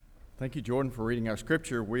Thank you, Jordan, for reading our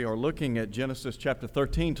scripture. We are looking at Genesis chapter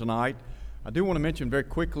 13 tonight. I do want to mention very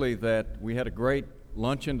quickly that we had a great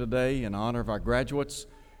luncheon today in honor of our graduates.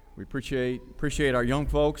 We appreciate our young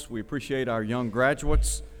folks. We appreciate our young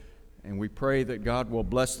graduates, and we pray that God will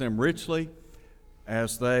bless them richly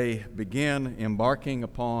as they begin embarking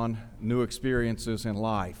upon new experiences in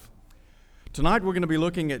life. Tonight we're going to be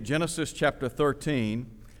looking at Genesis chapter 13,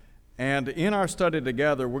 and in our study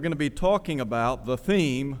together we're going to be talking about the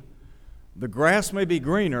theme, the grass may be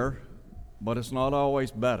greener, but it's not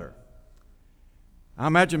always better. I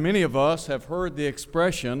imagine many of us have heard the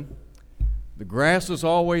expression, the grass is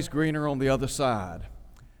always greener on the other side.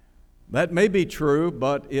 That may be true,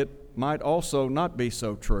 but it might also not be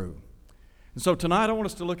so true. And so tonight I want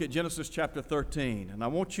us to look at Genesis chapter 13, and I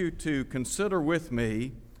want you to consider with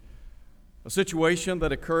me a situation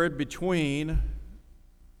that occurred between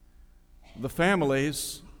the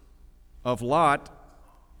families of Lot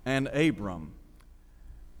and Abram.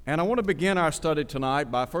 And I want to begin our study tonight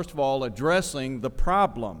by, first of all, addressing the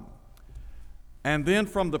problem. And then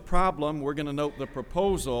from the problem, we're going to note the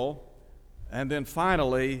proposal, and then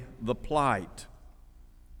finally, the plight.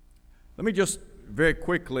 Let me just very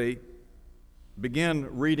quickly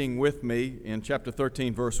begin reading with me in chapter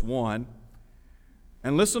 13, verse 1,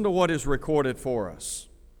 and listen to what is recorded for us.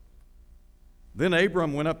 Then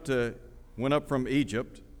Abram went up from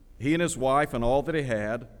Egypt, he and his wife and all that he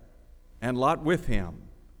had, and Lot with him,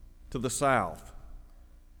 to the south.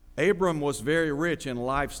 Abram was very rich in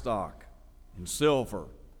livestock, in silver,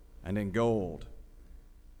 and in gold.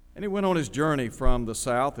 And he went on his journey from the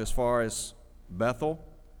south as far as Bethel,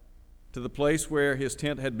 to the place where his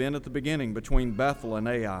tent had been at the beginning, between Bethel and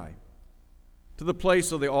Ai, to the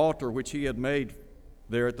place of the altar which he had made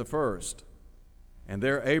there at the first. And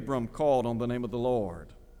there Abram called on the name of the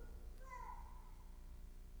Lord.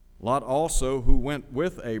 Lot also, who went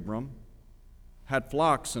with Abram, had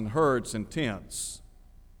flocks and herds and tents.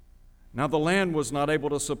 Now the land was not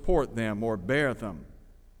able to support them or bear them,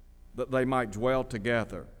 that they might dwell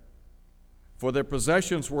together. For their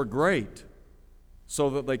possessions were great,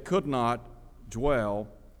 so that they could not dwell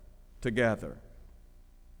together.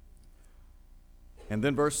 And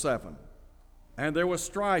then verse 7. And there was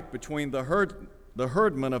strife between the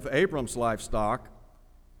herdmen of Abram's livestock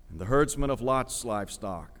and the herdsmen of Lot's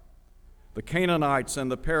livestock. The Canaanites and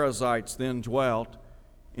the Perizzites then dwelt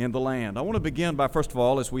in the land. I want to begin by, first of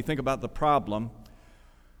all, as we think about the problem,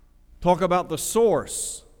 talk about the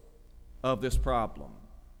source of this problem.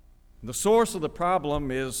 The source of the problem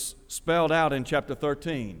is spelled out in chapter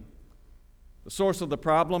 13. The source of the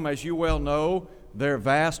problem, as you well know, their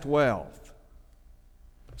vast wealth.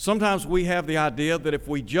 Sometimes we have the idea that if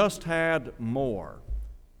we just had more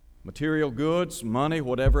material goods, money,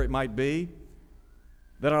 whatever it might be,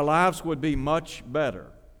 that our lives would be much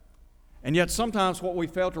better. And yet sometimes what we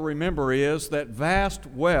fail to remember is that vast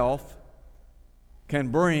wealth can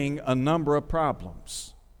bring a number of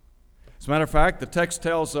problems. As a matter of fact, the text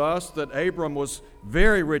tells us that Abram was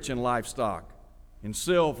very rich in livestock, in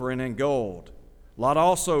silver and in gold. Lot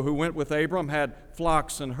also, who went with Abram, had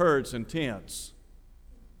flocks and herds and tents.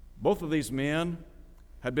 Both of these men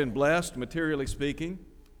had been blessed, materially speaking.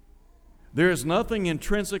 There is nothing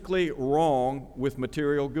intrinsically wrong with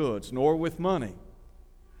material goods, nor with money.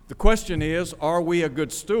 The question is, are we a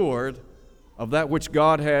good steward of that which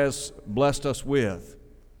God has blessed us with?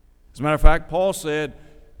 As a matter of fact, Paul said,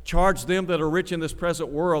 charge them that are rich in this present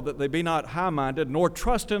world that they be not high-minded, nor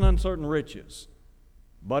trust in uncertain riches,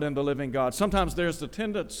 but in the living God. Sometimes there's the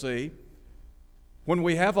tendency, when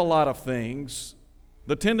we have a lot of things,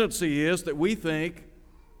 the tendency is that we think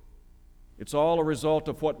it's all a result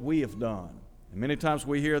of what we have done. And many times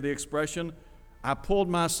we hear the expression, I pulled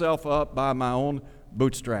myself up by my own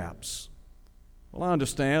bootstraps. Well, I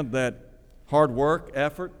understand that hard work,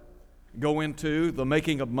 effort, go into the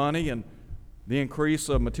making of money and the increase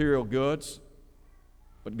of material goods.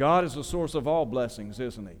 But God is the source of all blessings,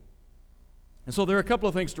 isn't He? And so there are a couple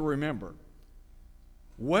of things to remember.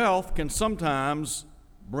 Wealth can sometimes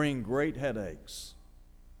bring great headaches.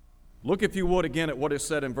 Look, if you would, again at what is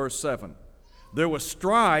said in verse 7. There was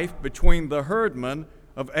strife between the herdmen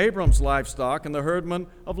of Abram's livestock and the herdmen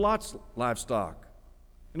of Lot's livestock.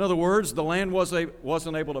 In other words, the land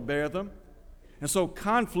wasn't able to bear them. And so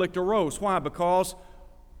conflict arose. Why? Because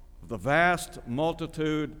of the vast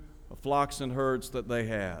multitude of flocks and herds that they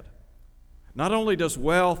had. Not only does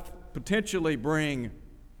wealth potentially bring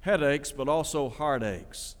headaches, but also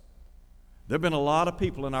heartaches. There have been a lot of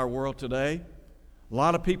people in our world today, a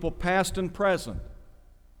lot of people past and present,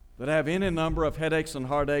 that have any number of headaches and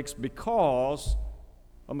heartaches because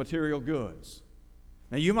of material goods.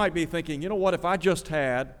 Now you might be thinking, you know what, if I just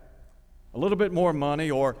had a little bit more money,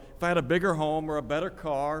 or if I had a bigger home or a better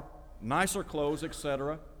car, nicer clothes,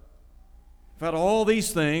 etc., if I had all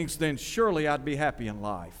these things, then surely I'd be happy in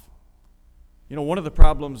life. You know, one of the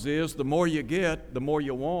problems is the more you get, the more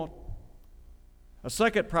you want. A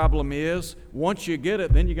second problem is once you get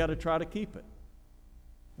it, then you got to try to keep it.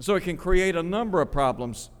 And so it can create a number of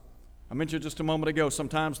problems. I mentioned just a moment ago,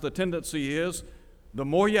 sometimes the tendency is the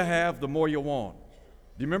more you have, the more you want.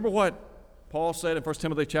 Do you remember what Paul said in 1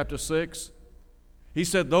 Timothy chapter 6? He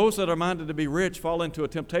said, those that are minded to be rich fall into a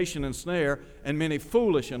temptation and snare and many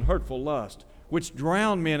foolish and hurtful lusts, which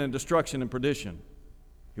drown men in destruction and perdition.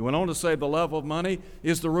 He went on to say, the love of money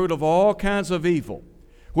is the root of all kinds of evil,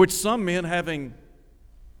 which some men, having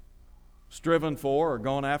striven for or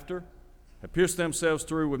gone after, have pierced themselves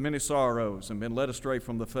through with many sorrows and been led astray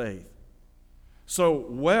from the faith. So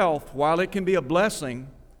wealth, while it can be a blessing,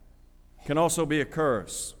 can also be a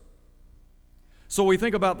curse. So we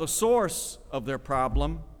think about the source of their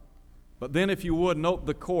problem, but then if you would, note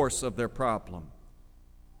the course of their problem.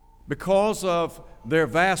 Because of their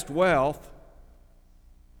vast wealth,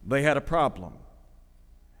 they had a problem.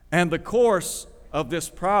 And the course of this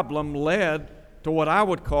problem led to what I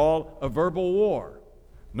would call a verbal war.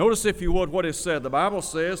 Notice, if you would, what is said. The Bible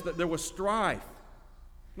says that there was strife.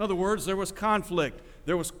 In other words, there was conflict,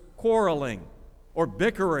 there was quarreling or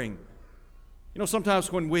bickering. You know,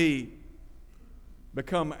 sometimes when we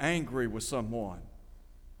become angry with someone,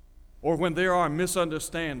 or when there are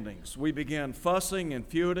misunderstandings, we begin fussing and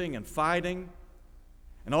feuding and fighting.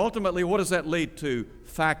 And ultimately, what does that lead to?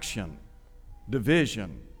 Faction,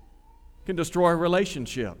 division. It can destroy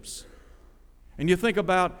relationships. And you think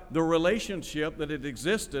about the relationship that had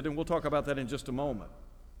existed, and we'll talk about that in just a moment,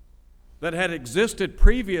 that had existed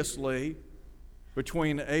previously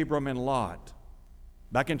between Abram and Lot.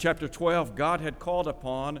 Back in chapter 12, God had called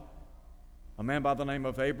upon a man by the name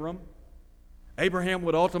of Abram. Abraham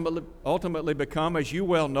would ultimately become, as you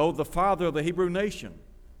well know, the father of the Hebrew nation.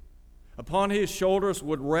 Upon his shoulders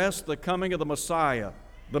would rest the coming of the Messiah,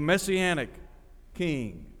 the Messianic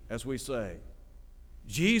King, as we say.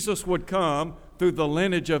 Jesus would come through the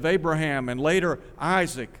lineage of Abraham and later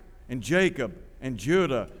Isaac and Jacob and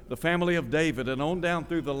Judah, the family of David, and on down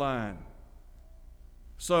through the line.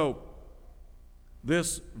 So,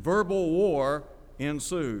 this verbal war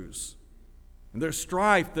ensues. And there's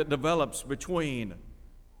strife that develops between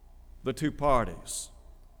the two parties.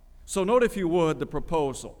 So note, if you would, the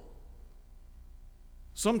proposal.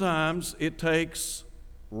 Sometimes it takes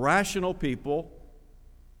rational people,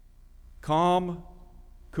 calm,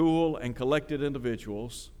 cool, and collected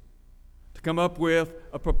individuals, to come up with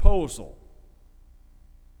a proposal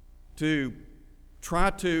to try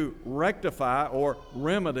to rectify or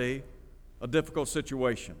remedy a difficult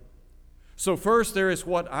situation. So first, there is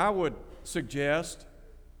what I would suggest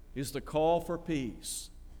is the call for peace.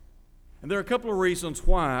 And there are a couple of reasons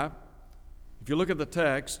why, if you look at the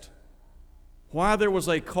text, why there was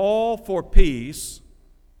a call for peace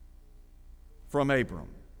from Abram.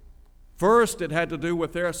 First, it had to do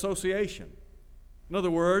with their association. In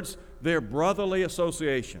other words, their brotherly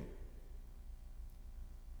association.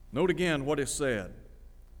 Note again what is said.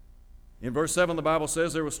 In verse 7, the Bible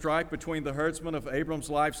says there was strife between the herdsmen of Abram's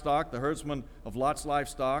livestock, the herdsmen of Lot's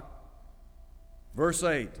livestock. Verse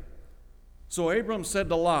 8, so Abram said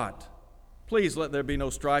to Lot, please let there be no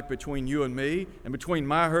strife between you and me, and between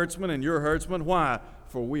my herdsmen and your herdsmen. Why?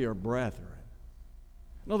 For we are brethren.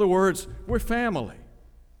 In other words, we're family.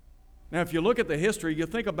 Now, if you look at the history, you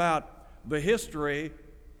think about the history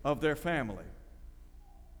of their family.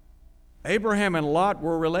 Abraham and Lot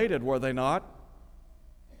were related, were they not?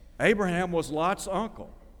 Abraham was Lot's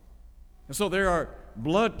uncle. And so there are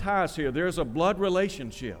blood ties here. There's a blood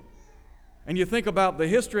relationship. And you think about the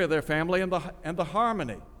history of their family and the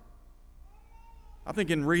harmony. I think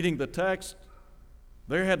in reading the text,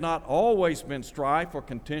 there had not always been strife or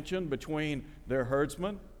contention between their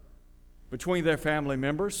herdsmen, between their family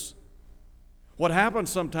members. What happens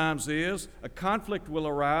sometimes is a conflict will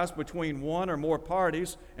arise between one or more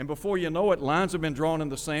parties, and before you know it, lines have been drawn in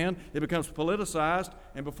the sand, it becomes politicized,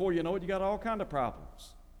 and before you know it, you got all kinds of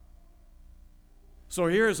problems. So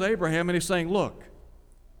here is Abraham, and he's saying, look,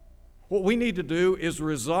 what we need to do is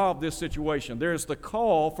resolve this situation. There's the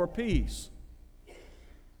call for peace.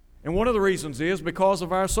 And one of the reasons is because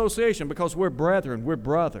of our association, because we're brethren, we're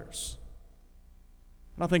brothers.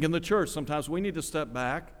 And I think in the church sometimes we need to step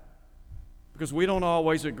back because we don't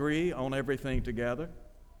always agree on everything together.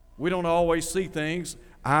 We don't always see things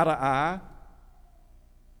eye to eye.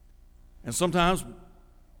 And sometimes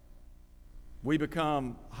we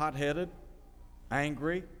become hot-headed,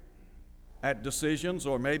 angry at decisions,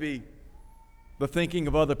 or maybe the thinking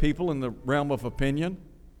of other people in the realm of opinion.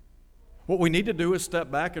 What we need to do is step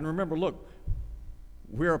back and remember, look,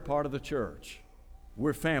 we're a part of the church.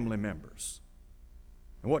 We're family members.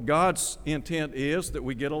 And what God's intent is that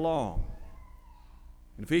we get along.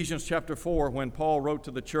 In Ephesians chapter 4, when Paul wrote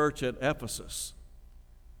to the church at Ephesus,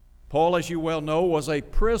 Paul, as you well know, was a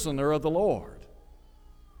prisoner of the Lord.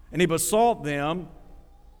 And he besought them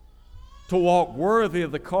to walk worthy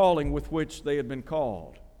of the calling with which they had been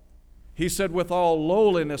called. He said, with all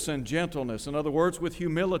lowliness and gentleness. In other words, with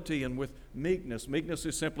humility and with meekness. Meekness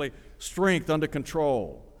is simply strength under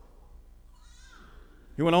control.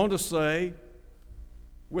 He went on to say,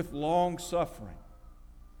 with long suffering,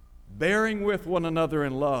 bearing with one another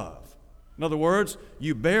in love. In other words,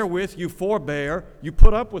 you bear with, you forbear, you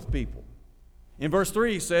put up with people. In verse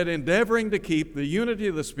 3, he said, endeavoring to keep the unity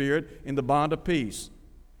of the Spirit in the bond of peace.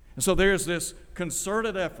 And so there's this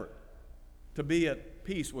concerted effort to be at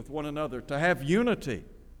peace with one another, to have unity.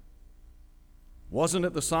 Wasn't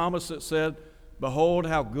it the psalmist that said, behold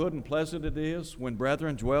how good and pleasant it is when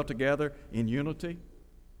brethren dwell together in unity?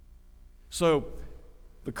 So,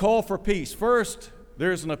 the call for peace. First,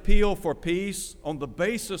 there's an appeal for peace on the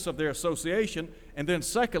basis of their association, and then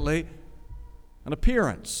secondly, an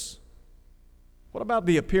appearance. What about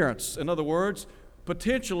the appearance? In other words,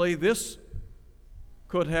 potentially this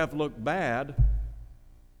could have looked bad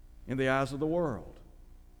in the eyes of the world.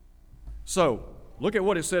 So, look at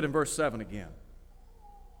what it said in verse 7 again.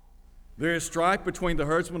 There is strife between the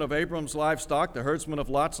herdsmen of Abram's livestock, the herdsmen of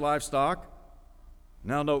Lot's livestock.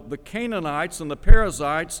 Now note, the Canaanites and the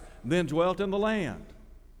Perizzites then dwelt in the land.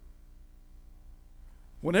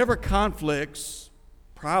 Whenever conflicts,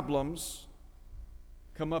 problems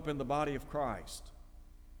come up in the body of Christ,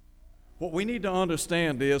 what we need to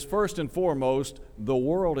understand is, first and foremost, the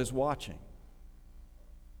world is watching.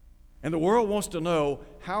 And the world wants to know,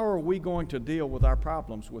 how are we going to deal with our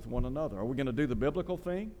problems with one another? Are we going to do the biblical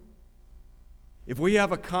thing? If we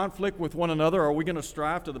have a conflict with one another, are we going to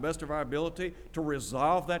strive to the best of our ability to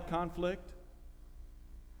resolve that conflict?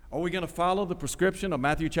 Are we going to follow the prescription of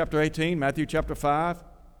Matthew chapter 18, Matthew chapter 5,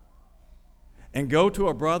 and go to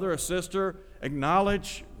a brother or sister,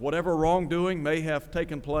 acknowledge whatever wrongdoing may have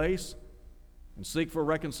taken place, and seek for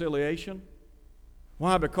reconciliation?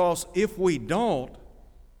 Why? Because if we don't,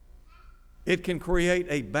 it can create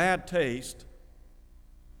a bad taste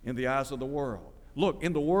in the eyes of the world. Look,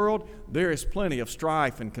 in the world, there is plenty of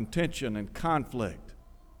strife and contention and conflict.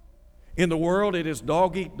 In the world, it is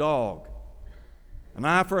dog eat dog, an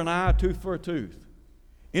eye for an eye, a tooth for a tooth.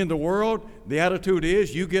 In the world, the attitude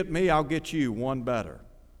is, you get me, I'll get you, one better.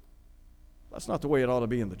 That's not the way it ought to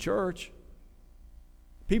be in the church.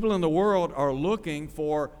 People in the world are looking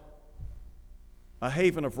for a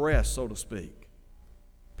haven of rest, so to speak.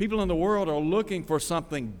 People in the world are looking for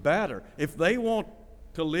something better. If they want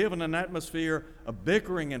to live in an atmosphere of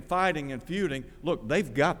bickering and fighting and feuding, look,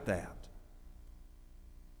 they've got that.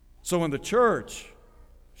 So in the church,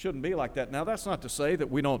 shouldn't be like that. Now, that's not to say that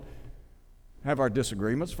we don't have our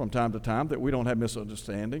disagreements from time to time, that we don't have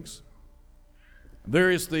misunderstandings. There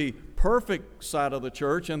is the perfect side of the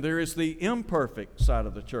church, and there is the imperfect side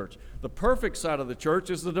of the church. The perfect side of the church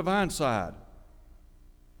is the divine side.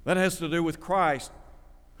 That has to do with Christ,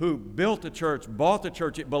 who built the church, bought the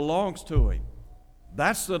church. It belongs to Him.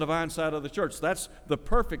 That's the divine side of the church. That's the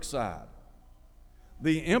perfect side.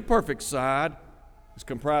 The imperfect side is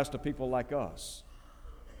comprised of people like us.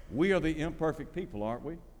 We are the imperfect people, aren't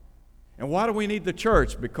we? And why do we need the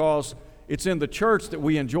church? Because it's in the church that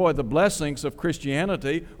we enjoy the blessings of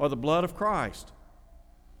Christianity or the blood of Christ.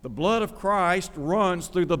 The blood of Christ runs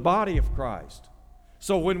through the body of Christ.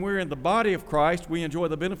 So when we're in the body of Christ, we enjoy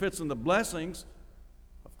the benefits and the blessings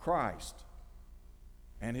of Christ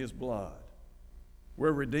and His blood.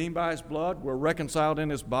 We're redeemed by His blood. We're reconciled in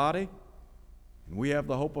His body. And we have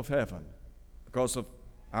the hope of heaven because of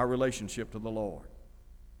our relationship to the Lord.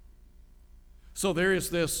 So there is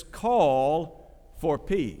this call for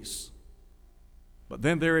peace. But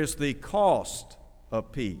then there is the cost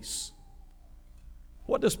of peace.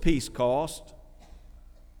 What does peace cost?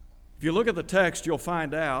 If you look at the text, you'll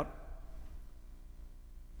find out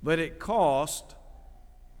that it cost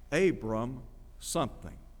Abram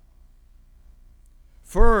something.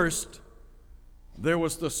 First, there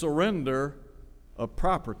was the surrender of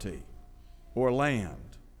property or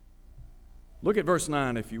land. Look at verse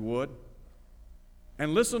 9, if you would,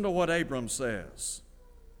 and listen to what Abram says.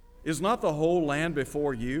 Is not the whole land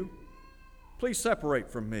before you? Please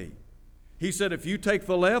separate from me. He said, if you take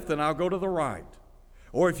the left, then I'll go to the right.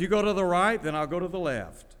 Or if you go to the right, then I'll go to the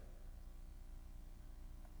left.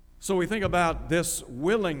 So we think about this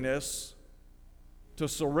willingness to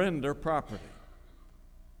surrender property.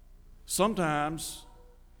 sometimes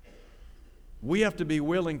we have to be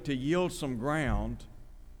willing to yield some ground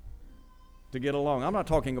to get along. I'm not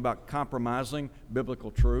talking about compromising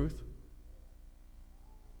biblical truth,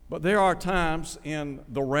 but there are times in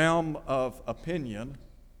the realm of opinion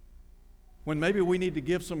when maybe we need to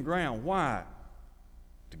give some ground. Why?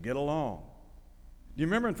 To get along. Do you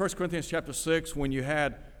remember in 1 Corinthians chapter 6 when you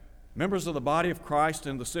had members of the body of Christ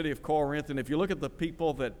in the city of Corinth, and if you look at the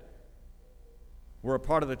people that were a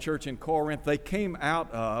part of the church in Corinth, they came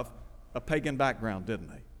out of a pagan background, didn't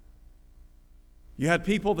they? You had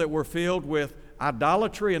people that were filled with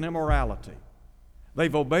idolatry and immorality.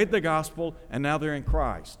 They've obeyed the gospel, and now they're in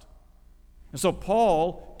Christ. And so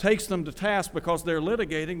Paul takes them to task because they're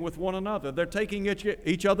litigating with one another. They're taking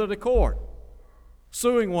each other to court,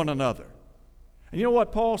 suing one another. And you know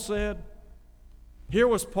what Paul said? Here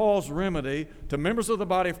was Paul's remedy to members of the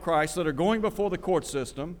body of Christ that are going before the court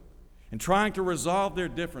system and trying to resolve their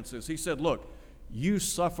differences. He said, look, you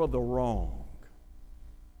suffer the wrong.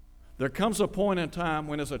 There comes a point in time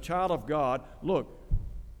when, as a child of God, look,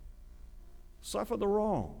 suffer the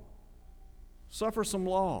wrong. Suffer some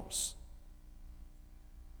loss.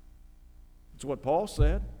 That's what Paul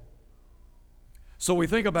said. So we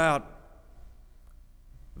think about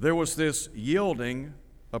there was this yielding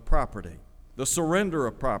of property, the surrender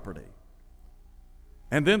of property.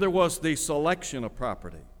 And then there was the selection of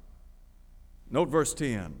property. Note verse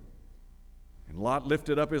 10. And Lot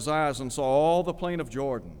lifted up his eyes and saw all the plain of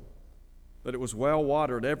Jordan, that it was well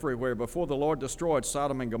watered everywhere before the Lord destroyed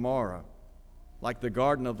Sodom and Gomorrah, like the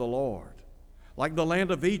garden of the Lord, like the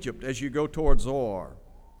land of Egypt as you go toward Zoar.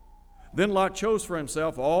 Then Lot chose for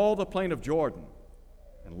himself all the plain of Jordan,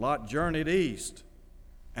 and Lot journeyed east,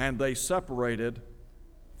 and they separated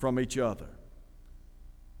from each other.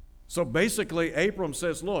 So basically, Abram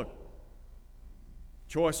says, look,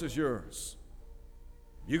 choice is yours.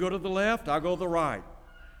 You go to the left, I'll go to the right.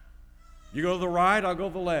 You go to the right, I'll go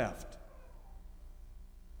to the left.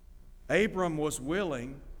 Abram was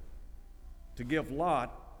willing to give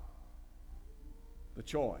Lot the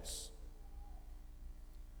choice.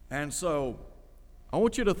 And so, I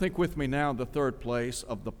want you to think with me now in the third place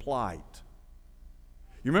of the plight.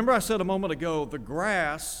 You remember I said a moment ago, the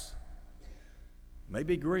grass may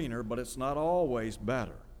be greener, but it's not always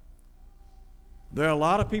better. There are a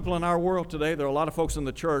lot of people in our world today, there are a lot of folks in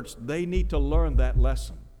the church, they need to learn that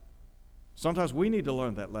lesson. Sometimes we need to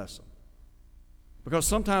learn that lesson. Because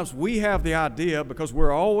sometimes we have the idea, because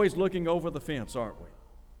we're always looking over the fence, aren't we?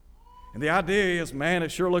 And the idea is, man,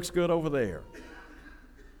 it sure looks good over there.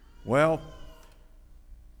 Well,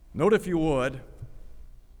 note if you would,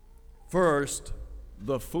 first,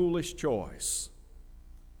 the foolish choice.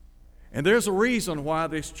 And there's a reason why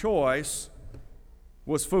this choice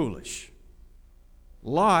was foolish.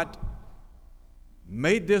 Lot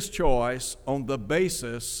made this choice on the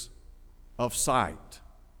basis of sight.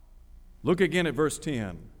 Look again at verse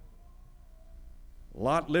 10.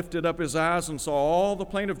 Lot lifted up his eyes and saw all the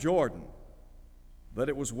plain of Jordan, that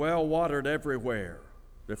it was well watered everywhere,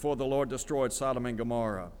 before the Lord destroyed Sodom and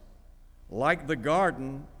Gomorrah, like the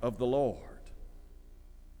garden of the Lord.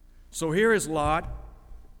 So here is Lot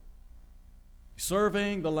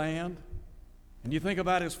surveying the land, and you think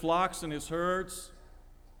about his flocks and his herds,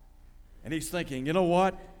 and he's thinking, you know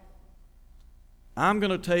what? I'm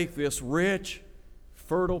going to take this rich,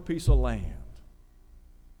 fertile piece of land.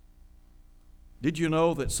 Did you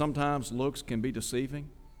know that sometimes looks can be deceiving?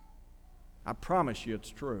 I promise you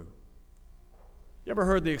it's true. You ever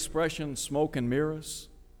heard the expression smoke and mirrors?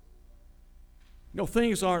 You know,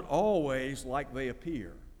 things aren't always like they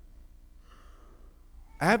appear.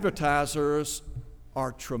 Advertisers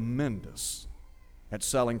are tremendous at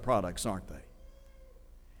selling products, aren't they?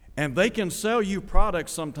 And they can sell you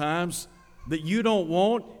products sometimes that you don't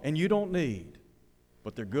want and you don't need,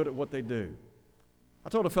 but they're good at what they do. I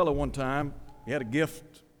told a fellow one time, he had a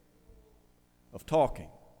gift of talking,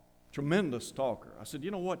 tremendous talker. I said,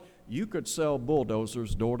 you know what? You could sell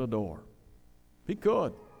bulldozers door to door. He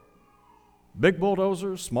could. Big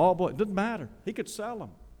bulldozers, small bulldozers, it didn't matter. He could sell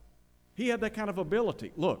them. He had that kind of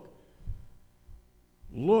ability. Look,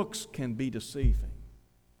 looks can be deceiving.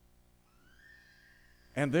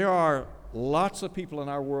 And there are lots of people in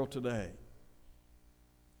our world today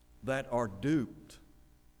that are duped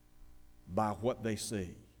by what they see.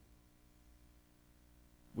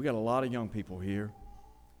 We got a lot of young people here,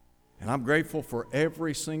 and I'm grateful for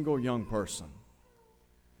every single young person.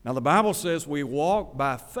 Now, the Bible says we walk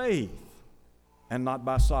by faith and not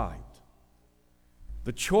by sight.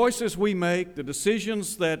 The choices we make, the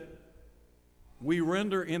decisions that we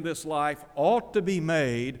render in this life ought to be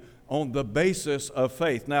made on the basis of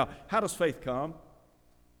faith. Now, how does faith come?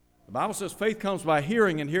 The Bible says faith comes by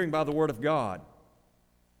hearing, and hearing by the Word of God.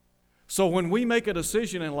 So when we make a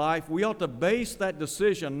decision in life, we ought to base that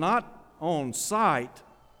decision not on sight,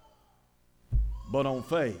 but on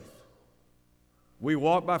faith. We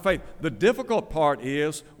walk by faith. The difficult part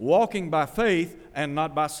is walking by faith and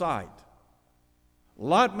not by sight.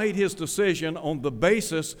 Lot made his decision on the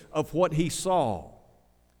basis of what he saw.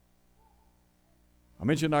 I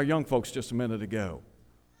mentioned our young folks just a minute ago.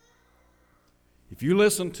 If you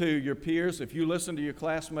listen to your peers, if you listen to your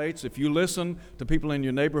classmates, if you listen to people in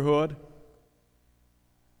your neighborhood,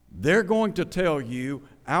 they're going to tell you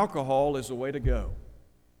alcohol is the way to go.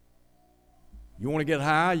 You want to get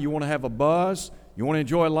high, you want to have a buzz, you want to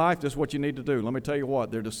enjoy life, this is what you need to do. Let me tell you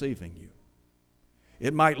what, they're deceiving you.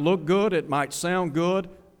 It might look good, it might sound good,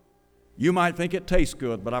 you might think it tastes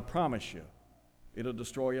good, but I promise you, it'll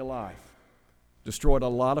destroy your life. Destroyed a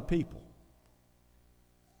lot of people.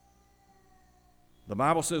 The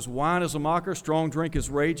Bible says, wine is a mocker, strong drink is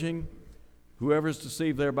raging. Whoever is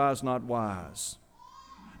deceived thereby is not wise.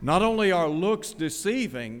 Not only are looks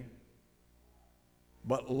deceiving,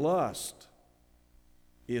 but lust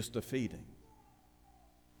is defeating.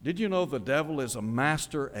 Did you know the devil is a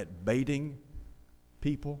master at baiting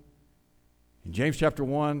people? In James chapter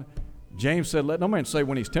 1, James said, let no man say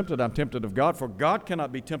when he's tempted, I'm tempted of God, for God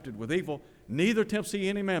cannot be tempted with evil, neither tempts he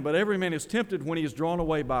any man, but every man is tempted when he is drawn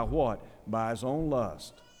away by what? By his own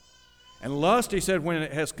lust. And lust, he said, when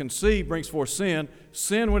it has conceived, brings forth sin.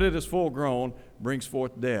 Sin, when it is full grown, brings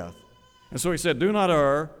forth death. And so he said, do not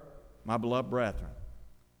err, my beloved brethren.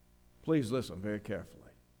 Please listen very carefully.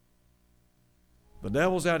 The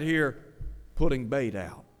devil's out here putting bait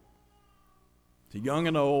out to young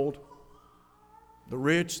and old, the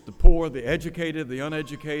rich, the poor, the educated, the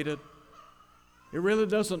uneducated. It really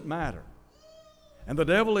doesn't matter. And the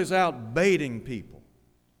devil is out baiting people.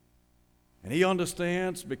 And he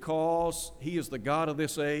understands, because he is the God of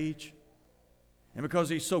this age, and because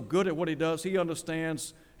he's so good at what he does, he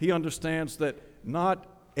understands that not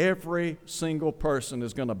every single person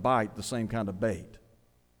is going to bite the same kind of bait.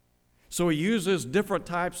 So he uses different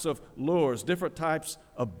types of lures, different types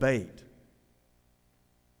of bait.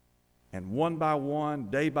 And one by one,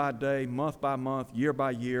 day by day, month by month, year by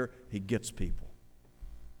year, he gets people.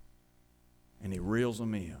 And he reels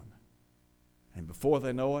them in. And before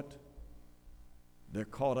they know it, they're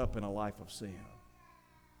caught up in a life of sin.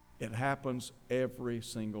 It happens every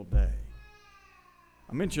single day.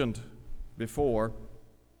 I mentioned before,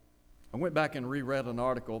 I went back and reread an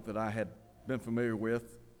article that I had been familiar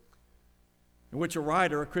with, in which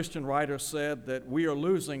a Christian writer, said that we are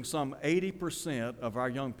losing some 80% of our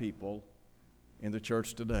young people in the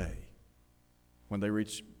church today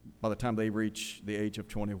by the time they reach the age of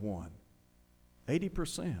 21.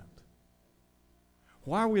 80%.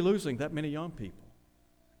 Why are we losing that many young people?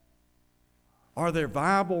 Are there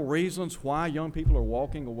viable reasons why young people are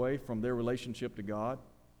walking away from their relationship to God,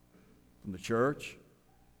 from the church,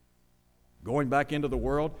 going back into the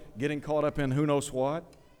world, getting caught up in who knows what?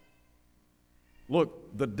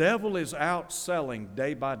 Look, the devil is out selling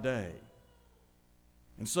day by day.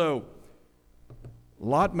 And so,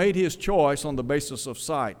 Lot made his choice on the basis of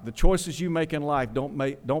sight. The choices you make in life,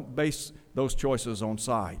 don't base those choices on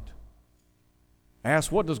sight. Ask,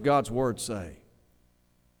 what does God's Word say?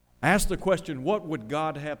 Ask the question, what would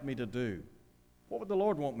God have me to do? What would the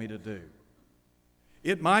Lord want me to do?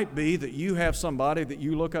 It might be that you have somebody that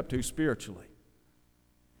you look up to spiritually.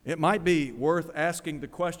 It might be worth asking the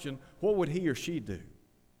question, what would he or she do?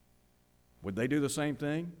 Would they do the same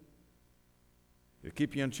thing? It'll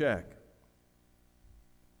keep you in check.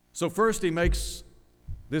 So first, he makes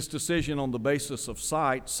this decision on the basis of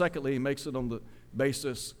sight. Secondly, he makes it on the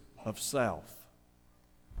basis of self.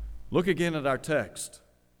 Look again at our text.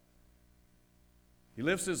 He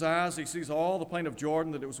lifts his eyes, he sees all the plain of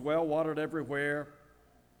Jordan, that it was well watered everywhere,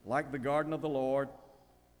 like the garden of the Lord.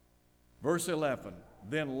 Verse 11,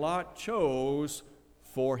 then Lot chose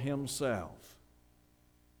for himself.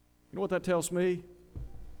 You know what that tells me?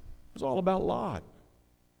 It's all about Lot.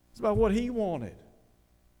 It's about what he wanted.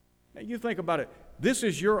 Now you think about it. This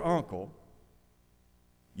is your uncle.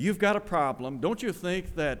 You've got a problem. Don't you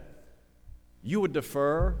think that you would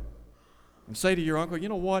defer and say to your uncle, you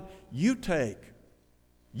know what? You take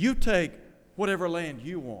whatever land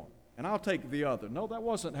you want, and I'll take the other. No, that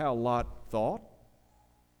wasn't how Lot thought.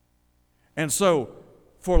 And so,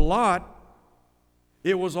 for Lot,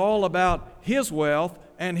 it was all about his wealth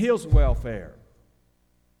and his welfare.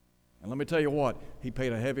 And let me tell you what, he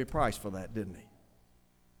paid a heavy price for that, didn't he?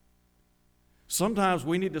 Sometimes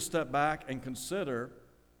we need to step back and consider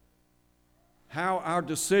how our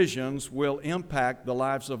decisions will impact the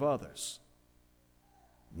lives of others.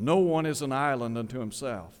 No one is an island unto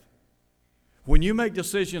himself. When you make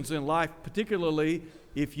decisions in life, particularly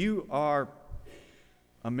if you are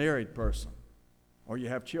a married person or you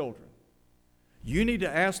have children, you need to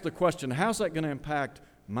ask the question, how's that going to impact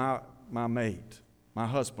my mate, my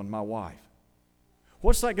husband, my wife?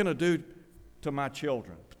 What's that going to do to my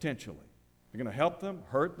children, potentially? Is it going to help them,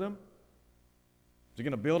 hurt them? Is it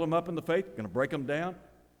going to build them up in the faith? Going to break them down?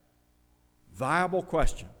 Viable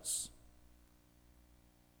questions.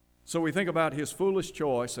 So we think about his foolish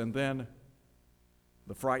choice and then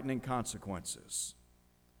the frightening consequences.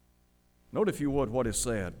 Note, if you would, what is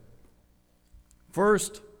said.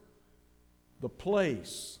 First, the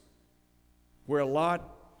place where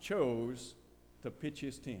Lot chose to pitch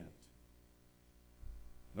his tent.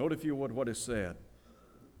 Note, if you would, what is said.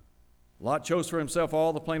 Lot chose for himself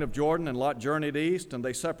all the plain of Jordan, and Lot journeyed east, and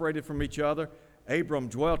they separated from each other. Abram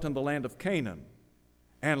dwelt in the land of Canaan,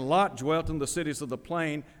 and Lot dwelt in the cities of the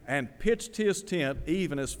plain, and pitched his tent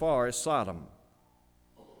even as far as Sodom.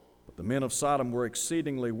 But the men of Sodom were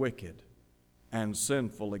exceedingly wicked and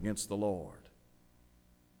sinful against the Lord.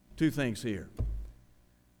 Two things here.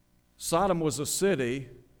 Sodom was a city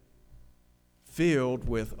filled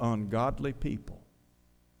with ungodly people.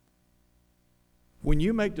 When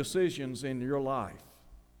you make decisions in your life,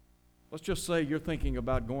 let's just say you're thinking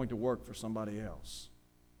about going to work for somebody else.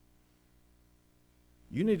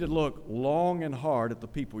 You need to look long and hard at the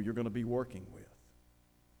people you're going to be working with.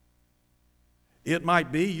 It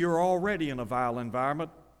might be you're already in a vile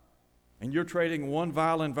environment and you're trading one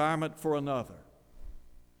vile environment for another.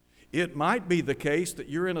 It might be the case that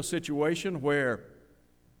you're in a situation where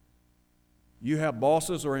you have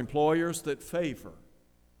bosses or employers that favor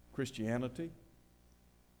Christianity,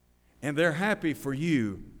 and they're happy for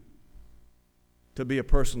you to be a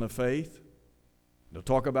person of faith, to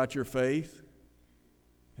talk about your faith,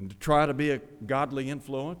 and to try to be a godly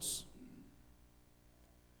influence.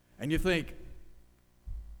 And you think,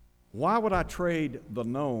 why would I trade the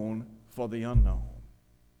known for the unknown?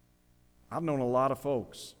 I've known a lot of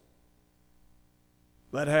folks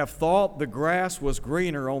that have thought the grass was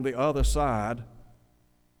greener on the other side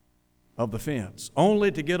of the fence,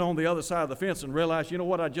 only to get on the other side of the fence and realize, you know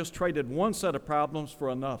what, I just traded one set of problems for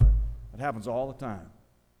another. It happens all the time.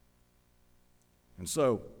 And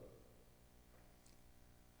so,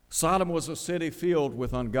 Sodom was a city filled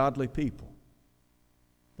with ungodly people.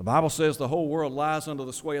 The Bible says the whole world lies under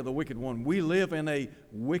the sway of the wicked one. We live in a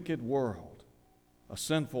wicked world, a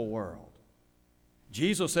sinful world.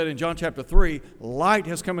 Jesus said in John chapter 3, light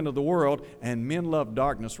has come into the world, and men love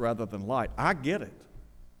darkness rather than light. I get it.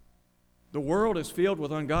 The world is filled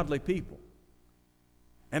with ungodly people.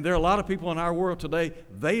 And there are a lot of people in our world today,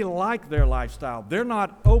 they like their lifestyle. They're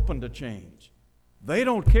not open to change. They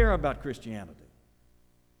don't care about Christianity.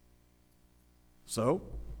 So,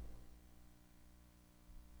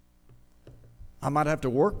 I might have to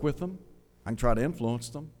work with them. I can try to influence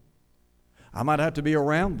them. I might have to be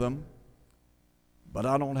around them, but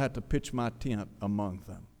I don't have to pitch my tent among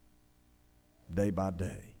them day by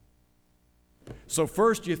day. So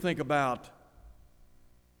first you think about,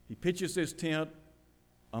 he pitches his tent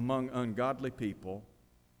among ungodly people,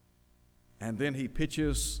 and then he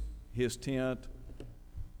pitches his tent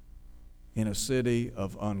in a city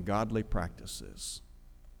of ungodly practices.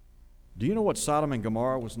 Do you know what Sodom and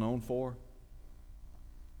Gomorrah was known for?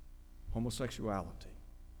 Homosexuality.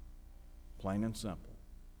 Plain and simple.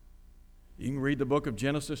 You can read the book of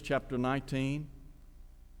Genesis chapter 19,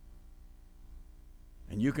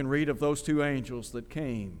 and you can read of those two angels that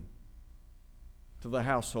came to the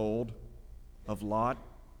household of Lot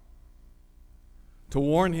to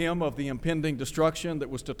warn him of the impending destruction that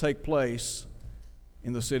was to take place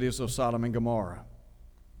in the cities of Sodom and Gomorrah.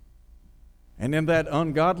 And in that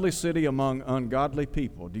ungodly city among ungodly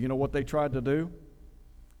people, do you know what they tried to do?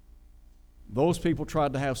 Those people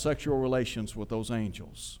tried to have sexual relations with those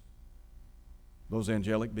angels, those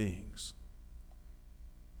angelic beings.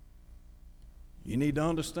 You need to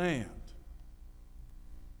understand,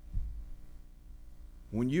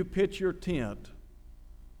 when you pitch your tent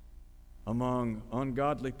among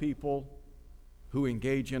ungodly people who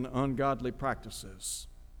engage in ungodly practices,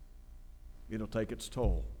 it'll take its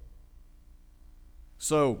toll.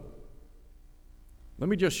 So, let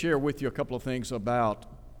me just share with you a couple of things about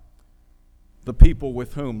the people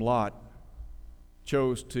with whom Lot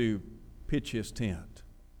chose to pitch his tent.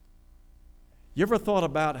 You ever thought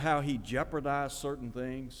about how he jeopardized certain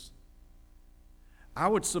things? I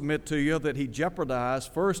would submit to you that he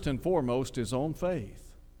jeopardized first and foremost his own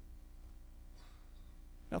faith.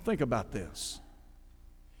 Now think about this.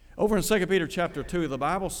 Over in 2 Peter chapter 2, the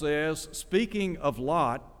Bible says, speaking of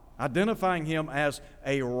Lot, identifying him as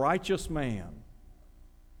a righteous man.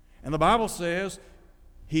 And the Bible says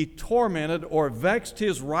he tormented or vexed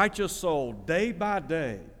his righteous soul day by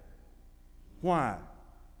day. Why?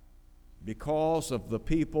 Because of the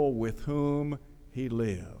people with whom he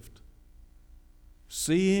lived,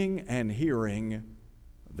 seeing and hearing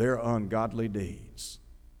their ungodly deeds.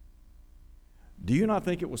 Do you not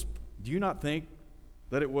think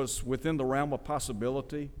that it was within the realm of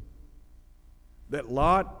possibility that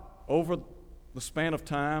Lot, over the span of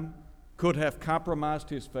time, could have compromised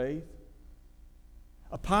his faith?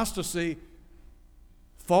 Apostasy,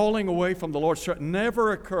 falling away from the Lord's church,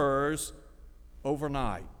 never occurs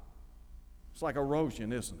overnight. It's like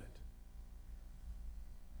erosion, isn't it?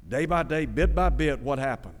 Day by day, bit by bit, what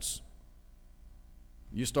happens?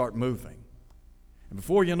 You start moving. And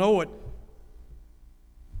before you know it,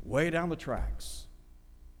 way down the tracks,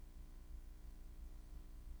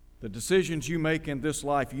 the decisions you make in this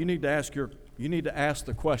life, you need to ask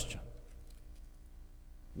the question,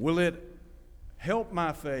 will it help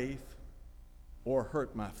my faith or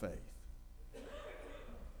hurt my faith?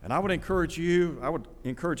 And I would encourage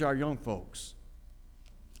our young folks,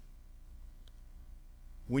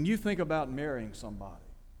 when you think about marrying somebody,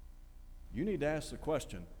 you need to ask the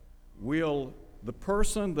question, will the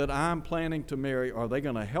person that I'm planning to marry, are they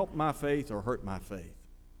going to help my faith or hurt my faith?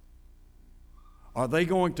 Are they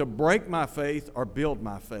going to break my faith or build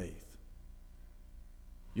my faith?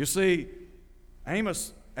 You see,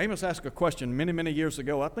 Amos asked a question many, many years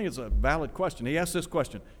ago. I think it's a valid question. He asked this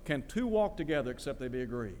question: can two walk together except they be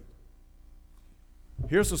agreed?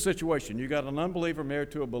 Here's the situation. You got an unbeliever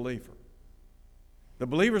married to a believer. The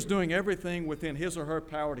believer's doing everything within his or her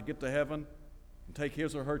power to get to heaven and take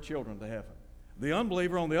his or her children to heaven. The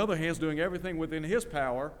unbeliever, on the other hand, is doing everything within his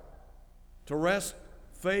power to wrest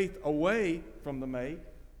faith away from the mate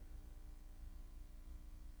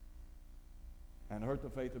and hurt the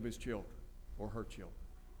faith of his children or her children.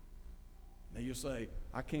 Now you say,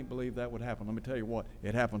 I can't believe that would happen. Let me tell you what,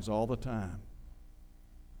 it happens all the time.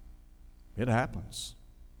 It happens.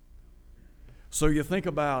 So you think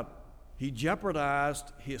about, he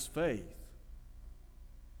jeopardized his faith.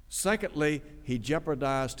 Secondly, he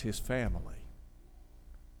jeopardized his family.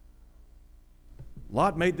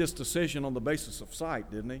 Lot made this decision on the basis of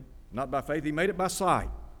sight, didn't he? Not by faith. He made it by sight.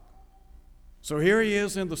 So here he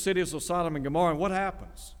is in the cities of Sodom and Gomorrah, and what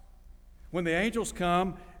happens? When the angels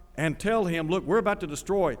come and tell him, look,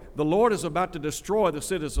 the Lord is about to destroy the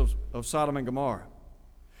cities of Sodom and Gomorrah.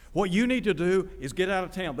 What you need to do is get out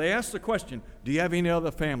of town. They ask the question, do you have any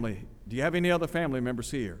other family? Do you have any other family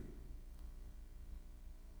members here?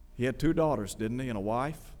 He had 2 daughters, didn't he, and a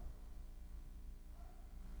wife?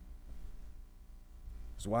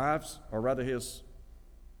 His wives, or rather his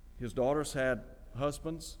daughters, had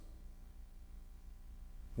husbands.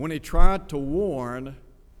 When he tried to warn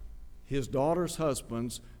his daughters'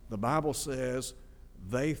 husbands, the Bible says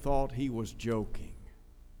they thought he was joking.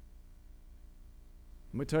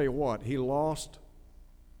 Let me tell you what, he lost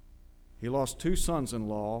 2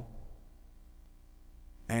 sons-in-law,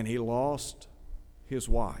 and he lost his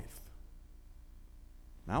wife.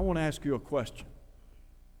 Now I want to ask you a question.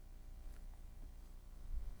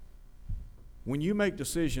 When you make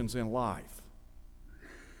decisions in life,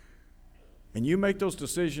 and you make those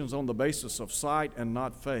decisions on the basis of sight and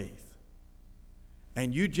not faith,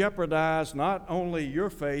 and you jeopardize not only your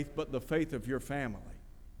faith, but the faith of your family,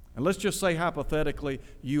 and let's just say hypothetically,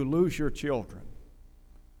 you lose your children,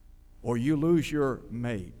 or you lose your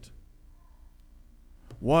mate,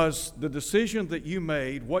 was the decision that you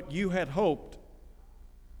made, what you had hoped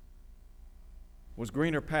was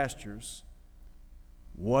greener pastures,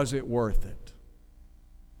 was it worth it?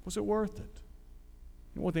 Was it worth it?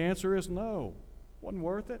 You know what the answer is? No. Wasn't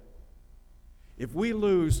worth it. If we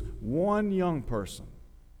lose one young person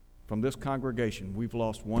from this congregation, we've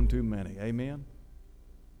lost one too many. Amen?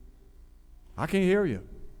 I can't hear you.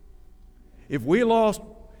 If we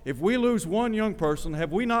lose one young person,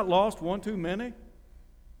 have we not lost one too many?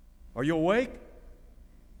 Are you awake?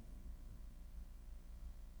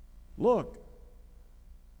 Look,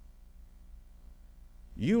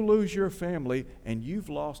 you lose your family and you've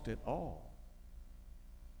lost it all.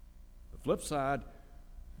 The flip side,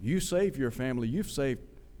 you save your family, you've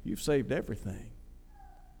saved everything.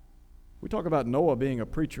 We talk about Noah being a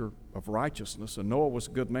preacher of righteousness, and Noah was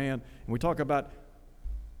a good man. And we talk about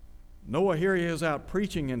Noah, here he is out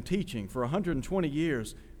preaching and teaching for 120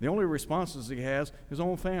 years. The only responses he has, his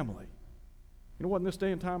own family. You know what, in this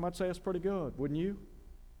day and time, I'd say it's pretty good, wouldn't you?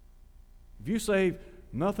 If you save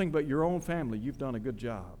nothing but your own family, you've done a good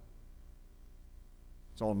job.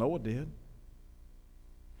 That's all Noah did.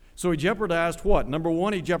 So he jeopardized what? Number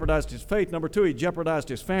one, he jeopardized his faith. Number two, he jeopardized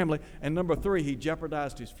his family. And number three, he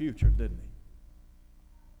jeopardized his future, didn't he?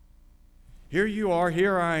 Here you are,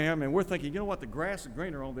 here I am, and we're thinking, you know what, the grass is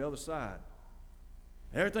greener on the other side.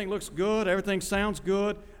 Everything looks good, everything sounds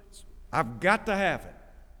good. I've got to have it.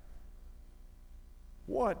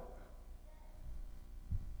 What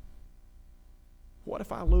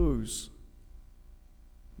if I lose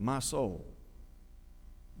my soul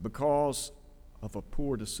because of a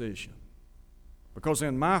poor decision? Because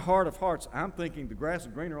in my heart of hearts, I'm thinking the grass is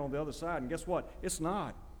greener on the other side, and guess what? It's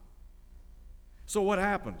not. So what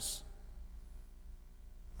happens?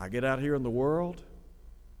 I get out here in the world,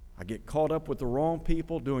 I get caught up with the wrong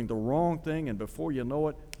people, doing the wrong thing, and before you know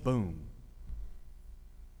it, boom,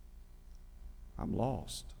 I'm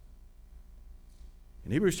lost.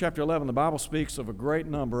 In Hebrews chapter 11, the Bible speaks of a great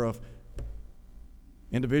number of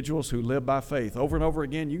individuals who live by faith. Over and over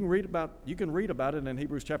again, you can read about it in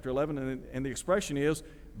Hebrews chapter 11, and the expression is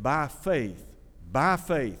by faith, by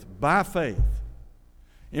faith, by faith.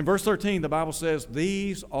 In verse 13, the Bible says,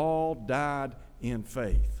 these all died in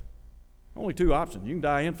faith. Only two options. You can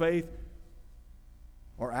die in faith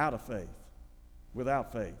or out of faith,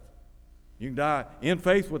 without faith. You can die in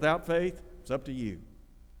faith without faith. It's up to you.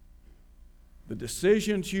 The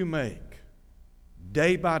decisions you make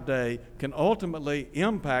day by day can ultimately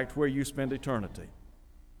impact where you spend eternity.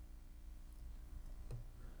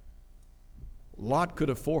 Lot could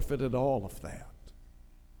have forfeited all of that.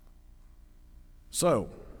 So,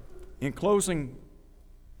 in closing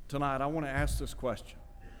tonight, I want to ask this question.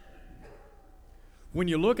 When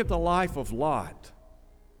you look at the life of Lot,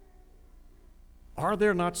 are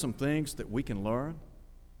there not some things that we can learn?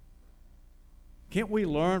 Can't we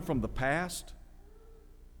learn from the past?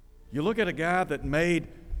 You look at a guy that made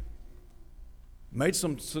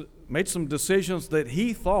some decisions that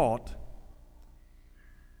he thought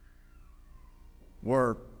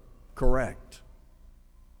were correct.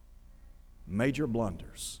 Major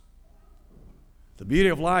blunders. The beauty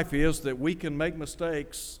of life is that we can make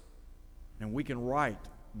mistakes and we can right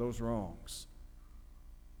those wrongs.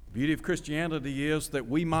 The beauty of Christianity is that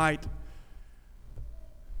we might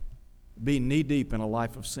be knee-deep in a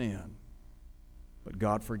life of sin, but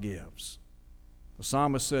God forgives. The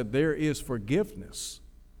psalmist said, there is forgiveness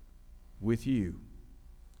with you.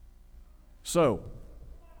 So,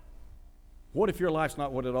 what if your life's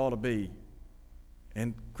not what it ought to be,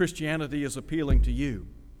 and Christianity is appealing to you?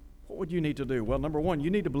 What would you need to do? Well, number one, you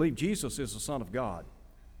need to believe Jesus is the Son of God.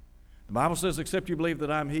 The Bible says, except you believe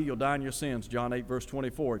that I'm He, you'll die in your sins, John 8, verse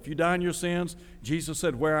 24. If you die in your sins, Jesus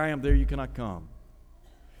said, where I am, there you cannot come.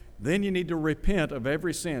 Then you need to repent of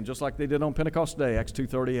every sin, just like they did on Pentecost Day, Acts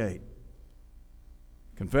 2:38.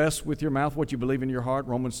 Confess with your mouth what you believe in your heart,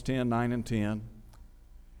 Romans 10, 9 and 10.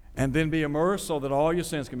 And then be immersed so that all your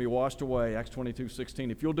sins can be washed away, Acts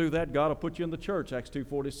 22:16. If you'll do that, God will put you in the church, Acts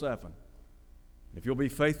 2:47. If you'll be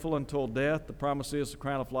faithful until death, the promise is the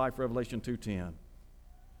crown of life, Revelation 2:10.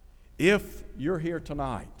 If you're here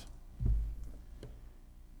tonight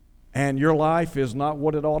and your life is not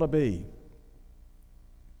what it ought to be,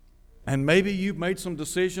 and maybe you've made some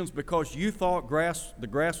decisions because you thought the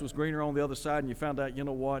grass was greener on the other side, and you found out, you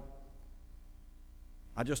know what?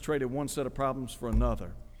 I just traded one set of problems for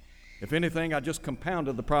another. If anything, I just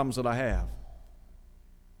compounded the problems that I have.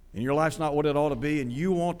 And your life's not what it ought to be, and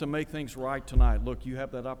you want to make things right tonight. Look, you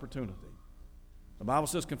have that opportunity. The Bible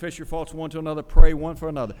says, confess your faults one to another, pray one for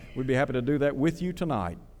another. We'd be happy to do that with you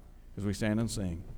tonight as we stand and sing.